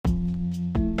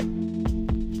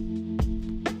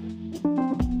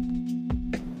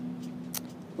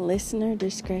Listener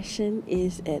discretion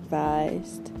is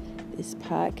advised. This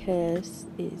podcast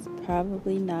is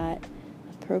probably not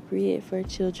appropriate for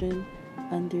children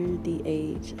under the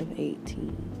age of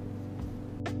 18.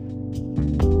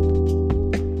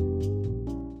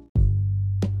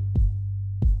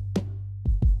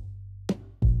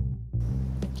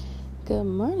 Good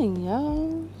morning,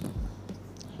 y'all.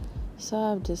 So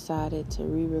I've decided to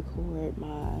re-record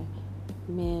my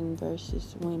men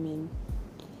versus women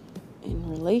in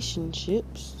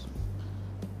relationships,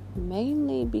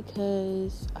 mainly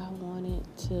because I want it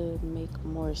to make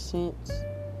more sense.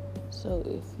 So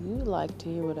if you'd like to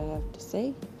hear what I have to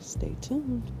say, stay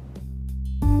tuned.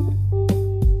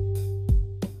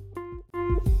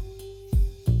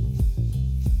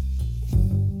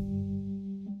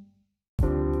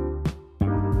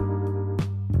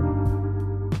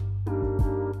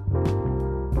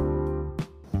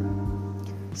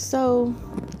 So,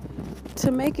 to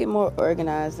make it more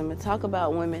organized, I'm going to talk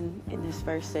about women in this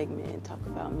first segment and talk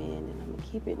about men, and I'm going to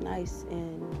keep it nice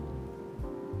and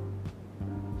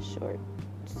short,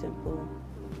 simple.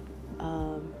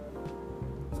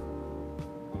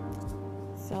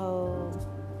 So,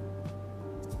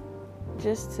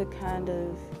 just to kind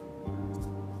of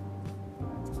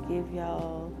give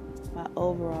y'all my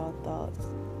overall thoughts.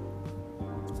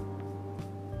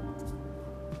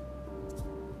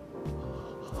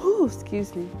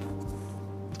 Excuse me.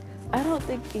 I don't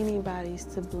think anybody's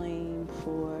to blame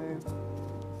for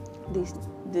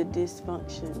the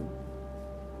dysfunction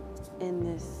in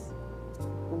this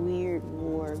weird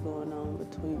war going on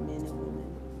between men and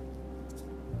women.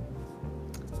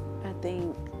 I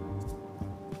think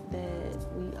that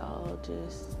we all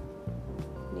just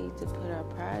need to put our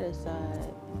pride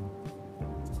aside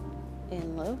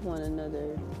and love one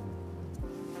another.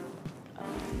 I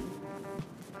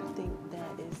think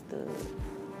that is the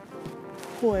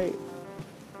point.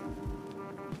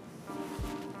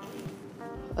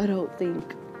 I don't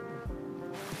think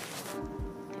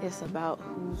it's about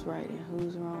who's right and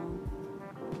who's wrong.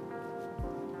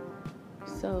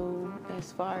 So,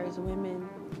 as far as women,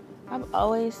 I've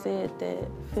always said that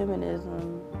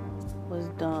feminism was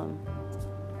dumb.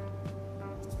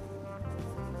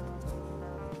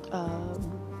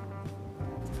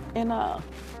 And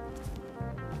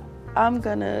I'm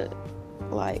gonna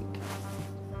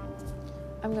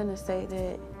say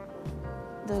that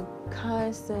the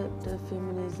concept of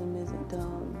feminism isn't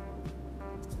dumb.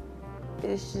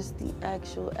 It's just the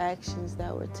actual actions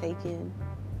that were taken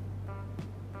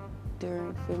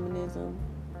during feminism.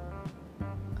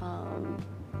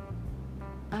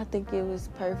 I think it was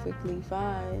perfectly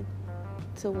fine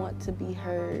to want to be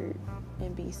heard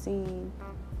and be seen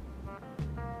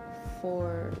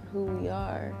for who we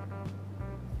are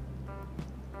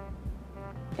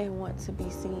and want to be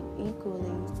seen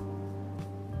equally.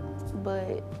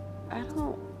 But I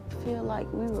don't feel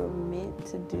like we were meant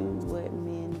to do what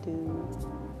men do.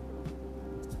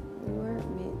 We weren't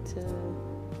meant to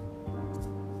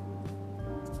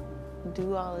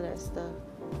do all of that stuff.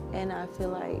 And I feel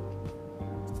like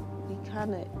we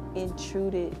kind of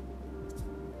intruded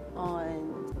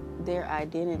on their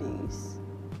identities.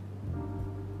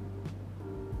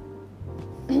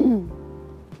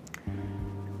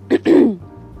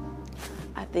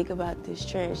 I think about this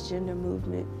transgender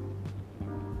movement.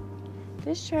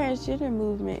 This transgender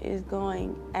movement is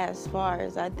going as far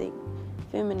as I think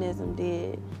feminism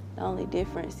did. The only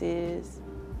difference is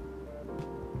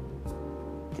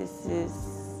this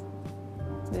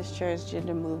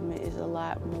transgender movement is a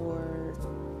lot more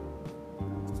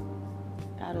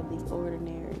out of the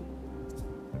ordinary.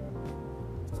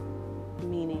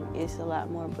 Meaning it's a lot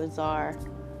more bizarre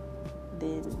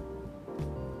than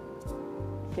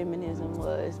feminism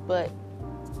was. But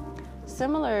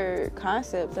similar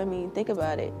concepts. I mean, think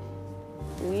about it.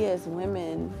 We as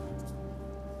women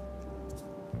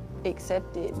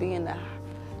accepted being the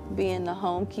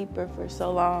homekeeper for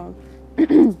so long.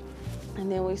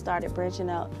 And then we started branching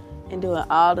out and doing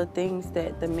all the things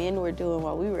that the men were doing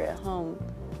while we were at home,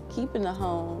 keeping the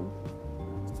home.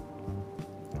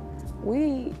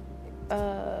 We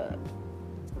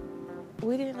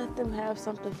didn't let them have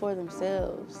something for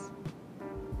themselves.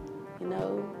 You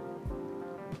know?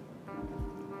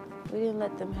 We didn't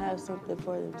let them have something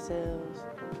for themselves.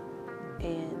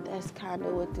 And that's kind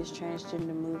of what this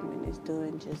transgender movement is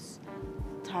doing, just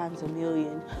times a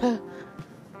million.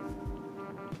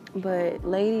 But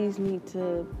ladies need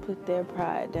to put their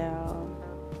pride down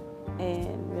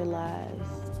and realize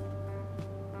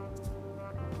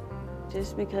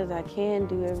just because I can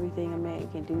do everything a man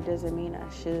can do doesn't mean I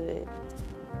should.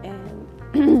 And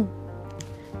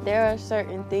there are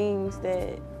certain things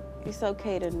that it's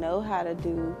okay to know how to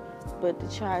do, but to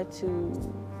try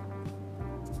to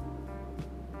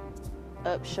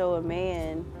upshow a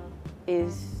man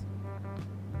is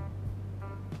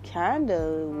kind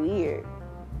of weird,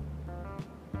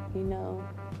 you know.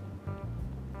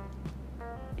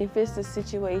 If it's a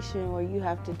situation where you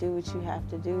have to do what you have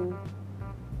to do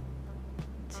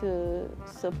to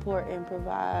support and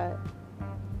provide,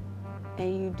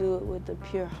 and you do it with a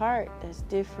pure heart, that's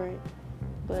different.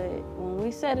 But when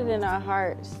we set it in our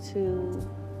hearts to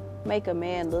make a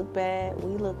man look bad,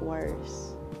 we look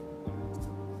worse.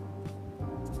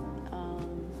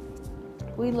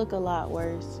 We look a lot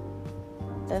worse.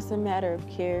 That's a matter of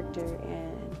character,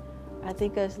 and I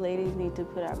think us ladies need to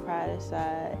put our pride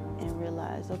aside and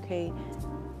realize, okay,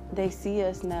 they see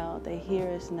us now, they hear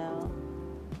us now.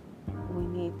 We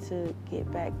need to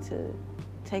get back to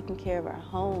taking care of our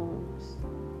homes,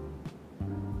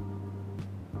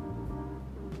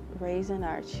 raising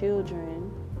our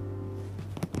children,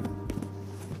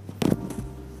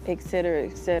 etc.,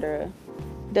 etc.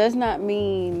 Does not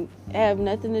mean have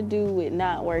nothing to do with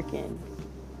not working.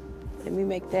 Let me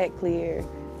make that clear,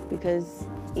 because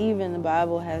even the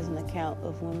Bible has an account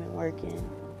of women working.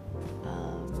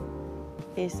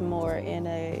 It's more in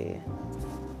a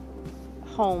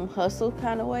home hustle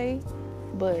kind of way,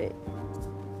 but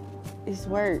it's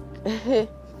work.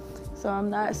 So I'm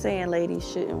not saying ladies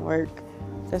shouldn't work.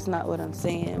 That's not what I'm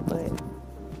saying. But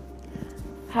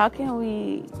how can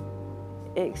we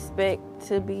expect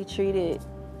to be treated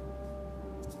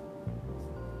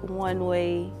one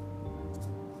way,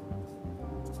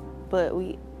 but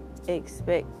we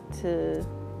expect to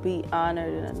be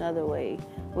honored in another way?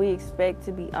 We expect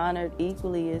to be honored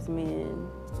equally as men,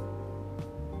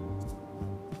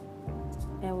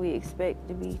 and we expect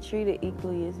to be treated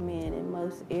equally as men in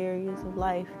most areas of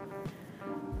life,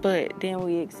 but then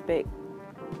we expect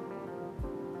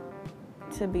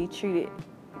to be treated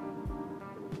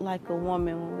like a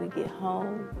woman when we get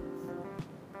home.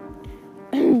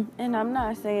 And I'm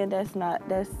not saying that's not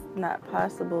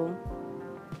possible.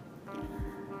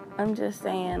 I'm just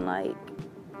saying, like,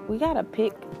 we gotta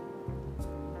pick,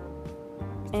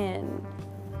 and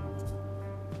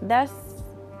that's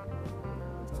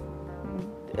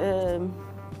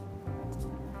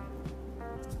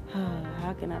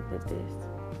how can I put this?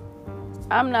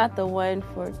 I'm not the one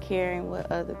for caring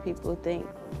what other people think,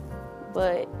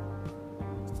 but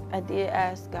I did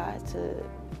ask God to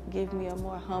give me a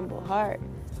more humble heart.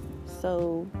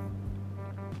 So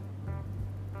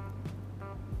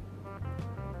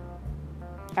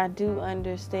I do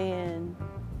understand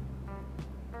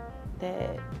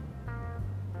that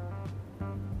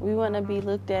we want to be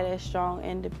looked at as strong,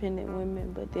 independent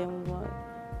women, but then we want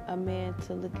a man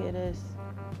to look at us.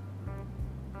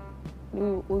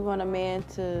 We want a man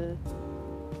to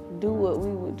do what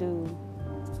we would do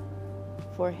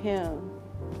for him.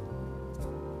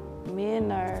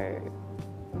 Men are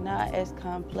not as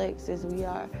complex as we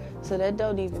are, so that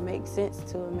don't even make sense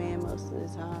to a man most of the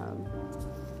time.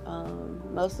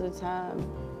 Most of the time,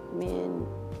 men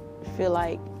feel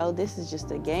like, oh, this is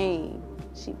just a game.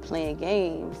 She playing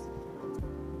games.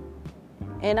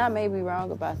 And I may be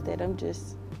wrong about that. I'm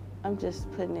just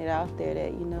putting it out there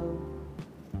that, you know,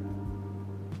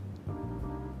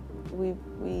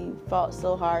 we fought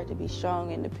so hard to be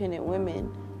strong, independent women.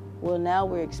 Well, now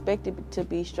we're expected to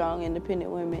be strong,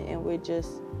 independent women, and we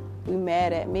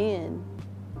mad at men.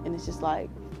 And it's just like,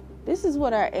 this is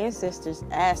what our ancestors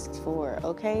asked for,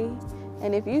 okay?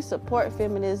 And if you support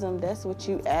feminism, that's what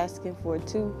you asking for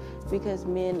too, because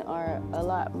men are a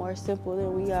lot more simple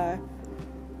than we are.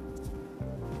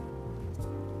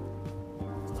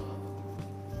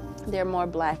 They're more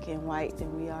black and white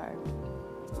than we are.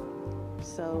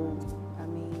 So, I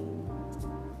mean,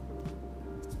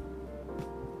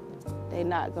 they're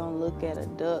not gonna look at a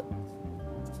duck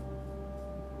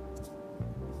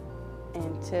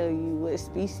and tell you what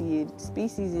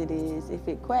species it is. If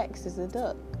it quacks, it's a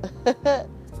duck.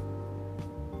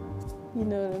 You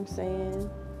know what I'm saying?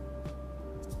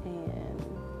 And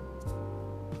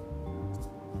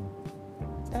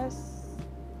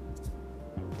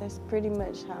that's pretty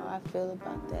much how I feel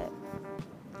about that.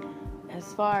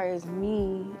 As far as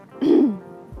me,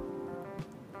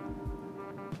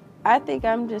 I think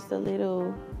I'm just a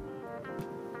little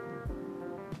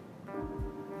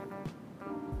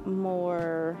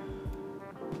more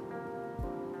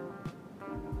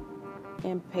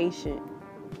impatient.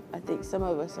 I think some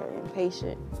of us are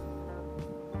impatient,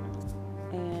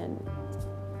 and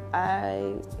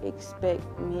I expect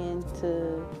men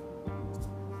to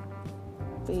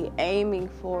be aiming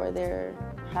for their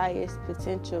highest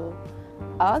potential.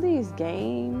 All these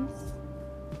games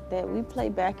that we play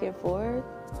back and forth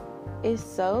is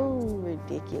so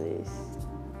ridiculous.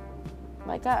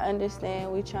 Like, I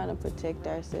understand we're trying to protect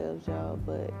ourselves, y'all,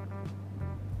 but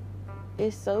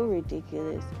it's so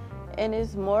ridiculous. And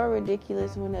it's more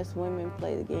ridiculous when us women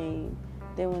play the game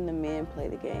than when the men play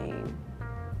the game.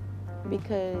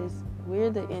 Because we're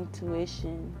the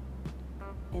intuition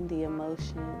and the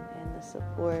emotion and the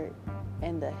support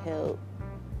and the help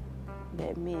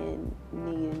that men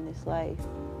need in this life.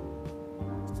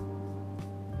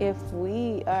 If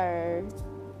we are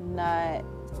not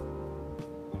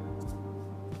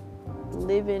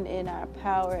living in our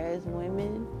power as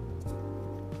women,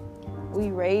 we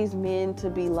raise men to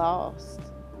be lost.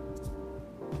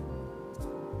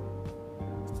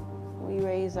 We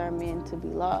raise our men to be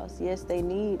lost. Yes, they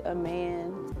need a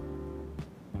man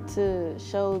to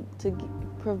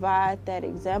provide that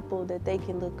example that they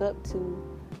can look up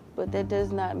to, but that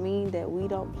does not mean that we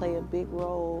don't play a big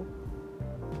role.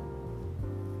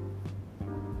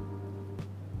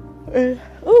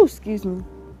 Excuse me.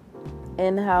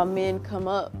 And how men come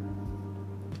up.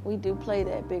 We do play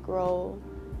that big role.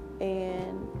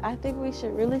 And I think we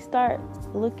should really start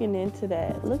looking into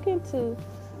that. Look into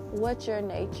what your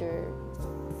nature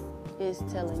is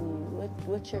telling you,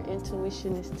 what your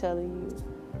intuition is telling you.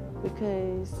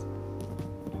 Because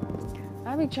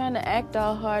I be trying to act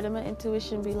all hard and my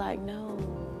intuition be like, no,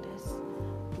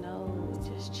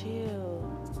 just chill,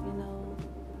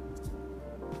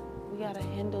 we gotta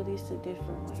handle this a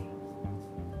different way.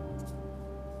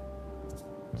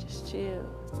 Just chill.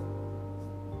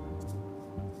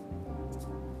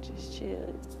 Just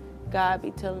chill. God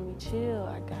be telling me, chill,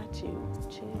 I got you,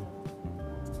 chill.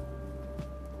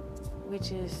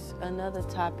 Which is another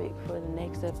topic for the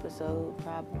next episode,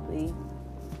 probably.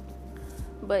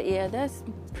 But yeah, that's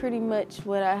pretty much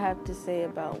what I have to say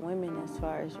about women as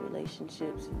far as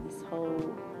relationships and this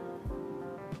whole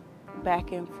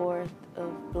back and forth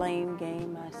of blame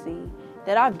game I see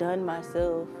that I've done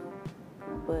myself.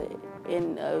 But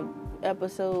in an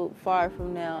episode far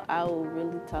from now, I will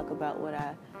really talk about what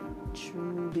I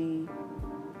truly,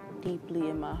 deeply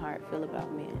in my heart feel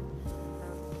about men.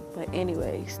 But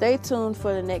anyway, stay tuned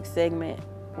for the next segment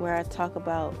where I talk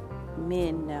about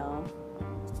men now.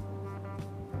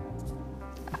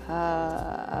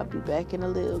 I'll be back in a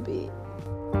little bit.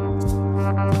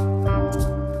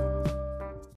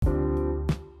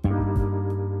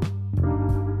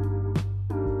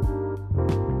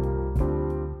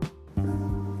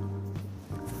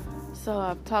 So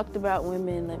I've talked about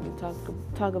women. Let me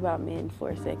talk about men for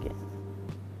a second.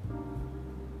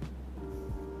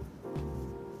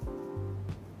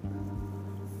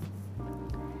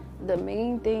 The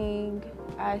main thing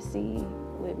I see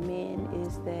with men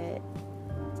is that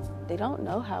they don't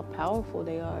know how powerful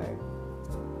they are.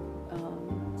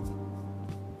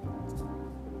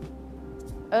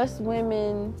 Us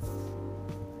women,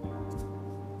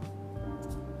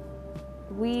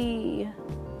 we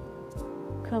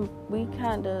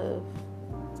kind of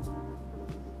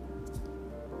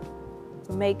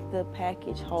make the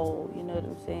package whole, you know what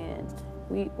I'm saying?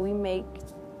 We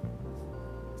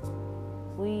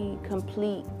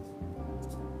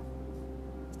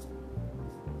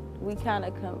kind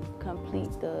of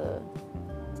complete the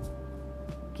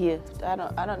gift. I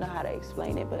don't know how to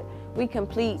explain it, but we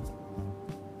complete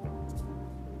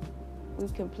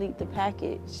the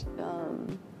package.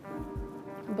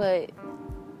 But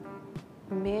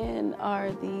men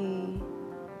are the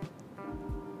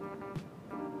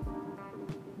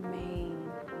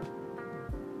main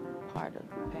part of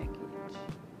the package.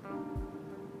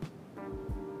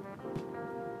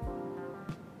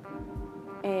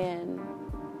 And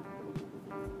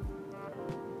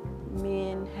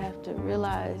men have to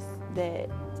realize that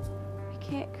we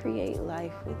can't create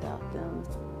life without them.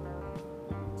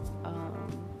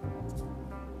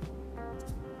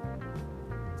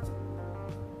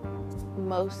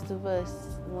 Most of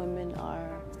us women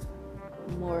are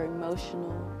more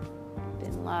emotional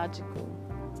than logical.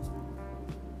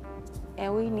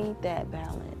 And we need that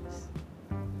balance.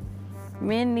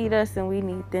 Men need us and we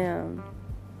need them.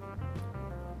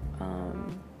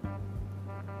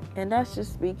 And that's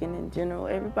just speaking in general.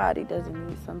 Everybody doesn't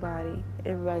need somebody.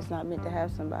 Everybody's not meant to have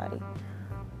somebody.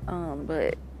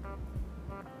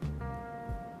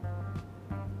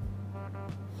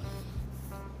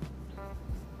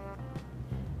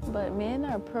 But men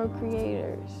are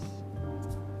procreators.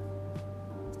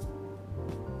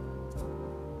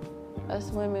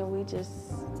 Us women, we're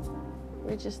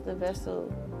just the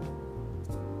vessel.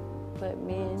 But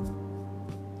men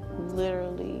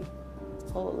literally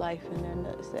hold life in their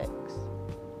nutsacks.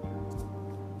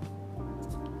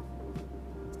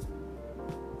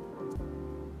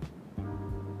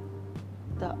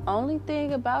 The only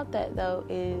thing about that, though,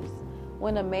 is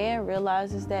when a man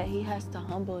realizes that, he has to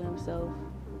humble himself.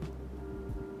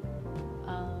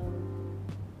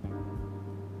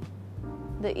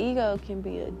 The ego can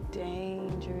be a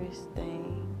dangerous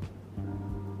thing,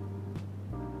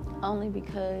 only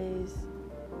because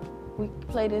we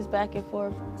play this back and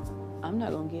forth. I'm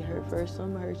not going to get hurt first, so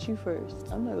I'm going to hurt you first.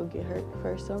 I'm not going to get hurt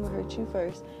first, so I'm going to hurt you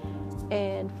first.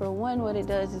 And for one, what it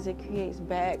does is it creates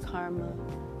bad karma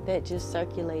that just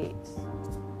circulates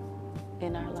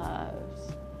in our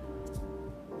lives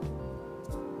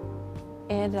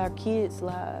and our kids'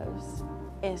 lives.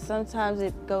 And sometimes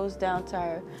it goes down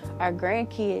to our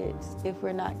grandkids if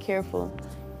we're not careful.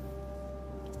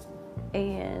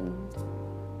 And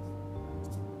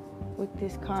with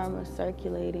this karma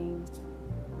circulating,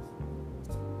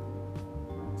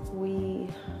 we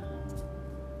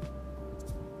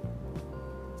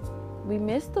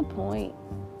miss the point.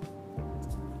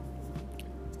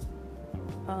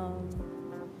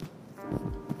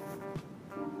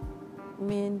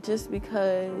 Men, just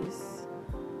because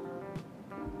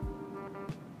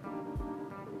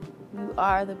you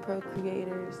are the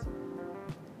procreators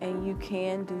and you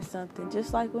can do something,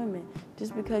 just like women,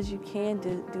 just because you can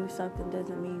do something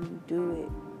doesn't mean you do it.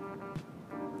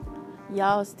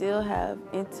 Y'all still have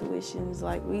intuitions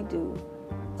like we do.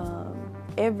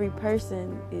 Every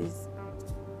person is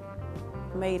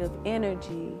made of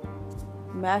energy,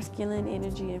 masculine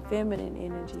energy and feminine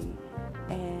energy,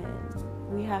 and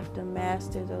we have to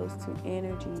master those two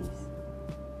energies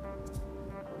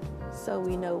so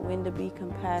we know when to be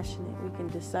compassionate. We can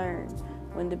discern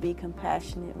when to be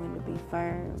compassionate, when to be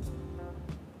firm,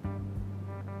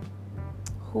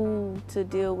 who to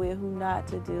deal with, who not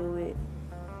to deal with.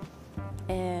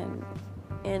 And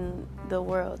in the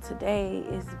world today,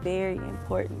 it's very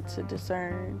important to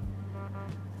discern,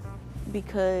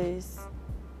 because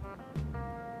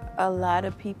a lot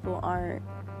of people aren't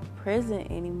present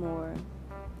anymore.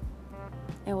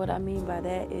 And what I mean by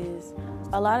that is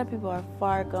a lot of people are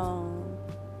far gone,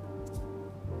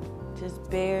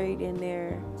 just buried in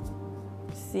their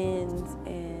sins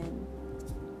and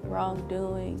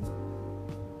wrongdoing.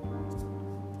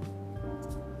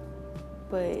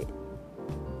 But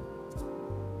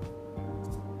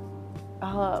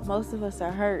most of us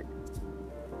are hurt,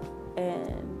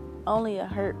 and only a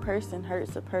hurt person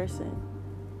hurts a person.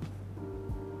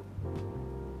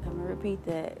 I'm gonna repeat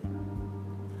that.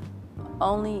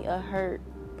 Only a hurt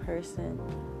person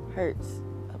hurts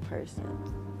a person.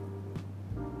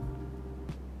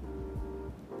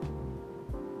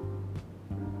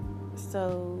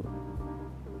 So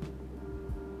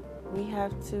we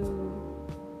have to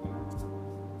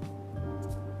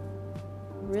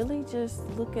really just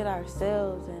look at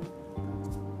ourselves and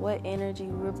what energy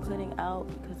we're putting out,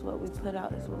 because what we put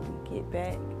out is what we get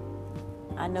back.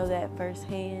 I know that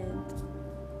firsthand.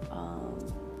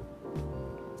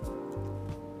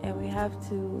 And we have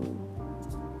to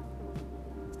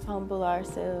humble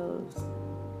ourselves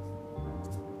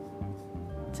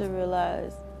to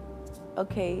realize,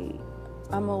 okay,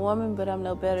 I'm a woman, but I'm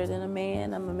no better than a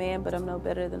man. I'm a man, but I'm no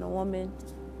better than a woman.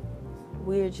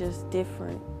 We're just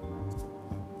different.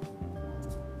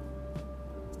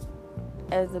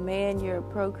 As a man, you're a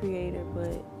procreator,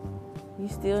 but you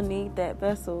still need that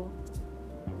vessel.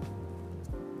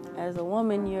 As a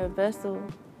woman, you're a vessel,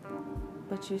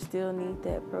 but you still need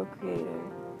that procreator.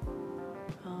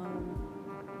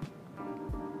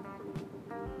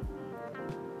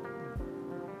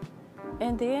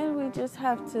 And then we just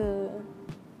have to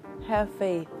have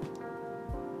faith.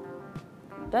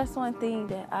 That's one thing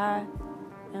that I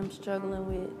am struggling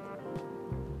with.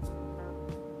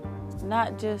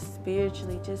 Not just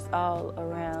spiritually, just all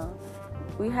around.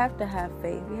 We have to have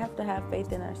faith. We have to have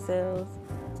faith in ourselves.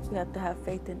 We have to have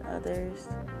faith in others.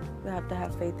 We have to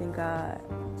have faith in God.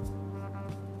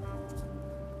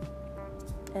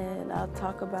 And I'll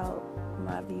talk about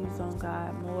my views on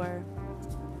God more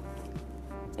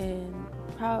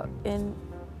in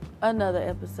another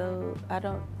episode. I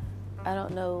don't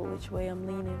know which way I'm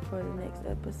leaning for the next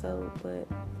episode, but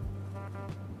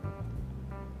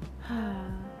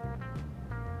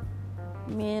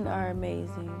men are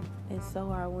amazing, and so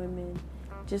are women.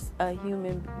 Just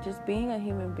being a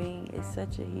human being is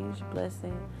such a huge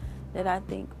blessing that I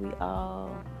think we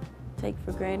all take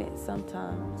for granted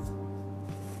sometimes.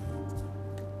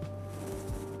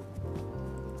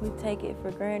 We take it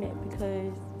for granted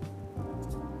because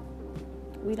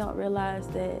we don't realize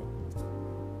that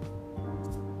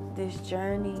this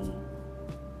journey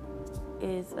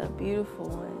is a beautiful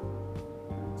one.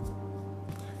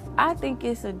 I think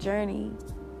it's a journey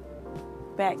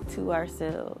back to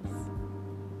ourselves.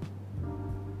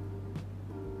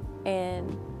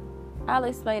 And I'll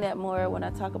explain that more when I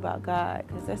talk about God,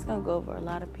 because that's going to go over a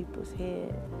lot of people's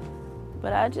head.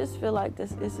 But I just feel like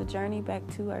this is a journey back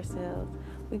to ourselves.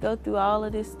 We go through all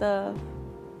of this stuff,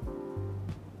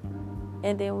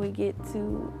 and then we get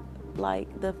to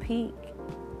like the peak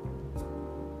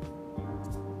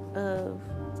of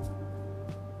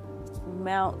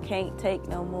Mount can't take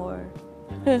no more.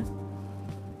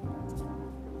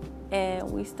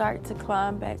 And we start to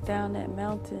climb back down that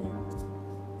mountain.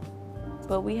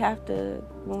 But we have to,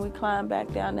 when we climb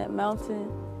back down that mountain,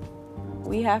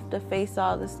 we have to face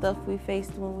all the stuff we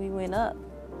faced when we went up.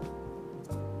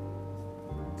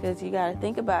 Because you got to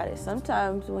think about it.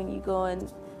 Sometimes when you go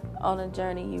on a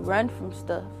journey, you run from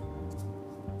stuff.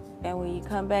 And when you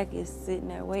come back, it's sitting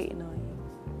there waiting on you.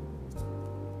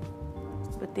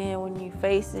 But then when you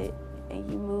face it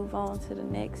and you move on to the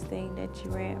next thing that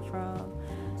you ran from,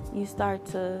 you start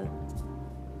to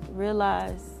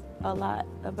realize a lot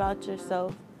about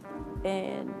yourself.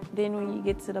 And then when you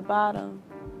get to the bottom,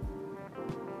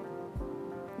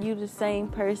 you the same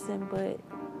person, but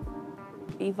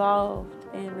evolved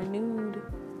and renewed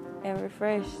and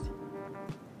refreshed.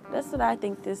 That's what I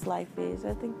think this life is.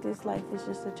 I think this life is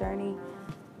just a journey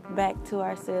back to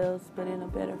ourselves, but in a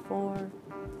better form.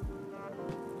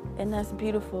 And that's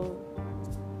beautiful.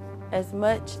 As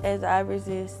much as I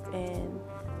resist, and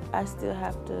I still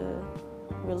have to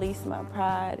release my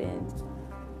pride and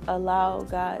allow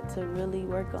God to really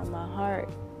work on my heart.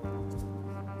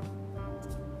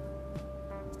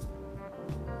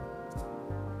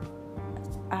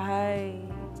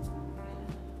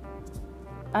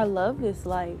 I love this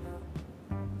life,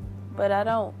 but I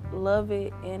don't love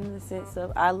it in the sense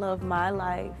of I love my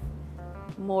life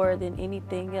more than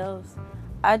anything else.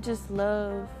 I just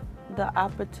love the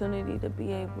opportunity to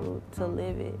be able to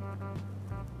live it.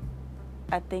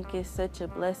 I think it's such a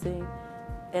blessing,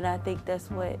 and I think that's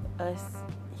what us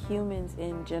humans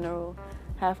in general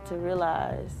have to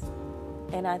realize.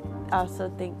 And I also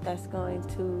think that's going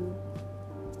to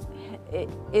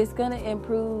it's going to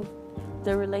improve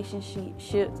the relationship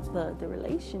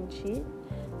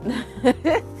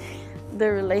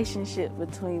the relationship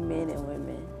between men and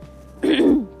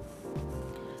women.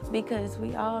 Because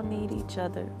we all need each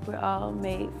other. We're all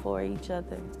made for each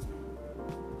other.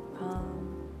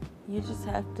 You just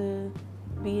have to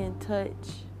be in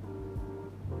touch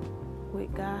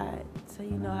with God so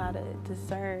you know how to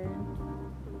discern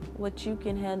what you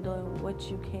can handle and what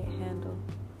you can't handle.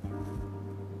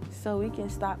 So we can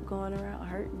stop going around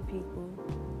hurting people,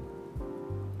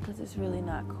 because it's really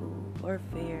not cool or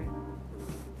fair.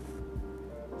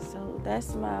 So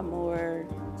that's my more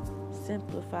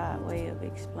simplified way of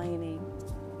explaining.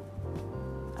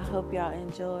 I hope y'all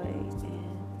enjoy,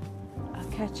 and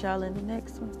I'll catch y'all in the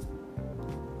next one.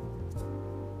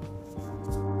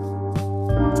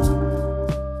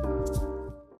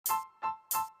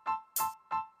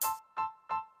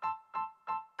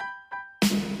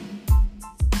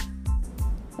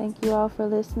 Thank you all for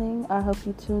listening. I hope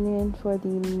you tune in for the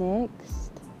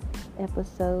next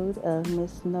episode of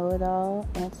Miss Know-It-All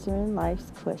Answering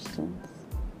Life's Questions.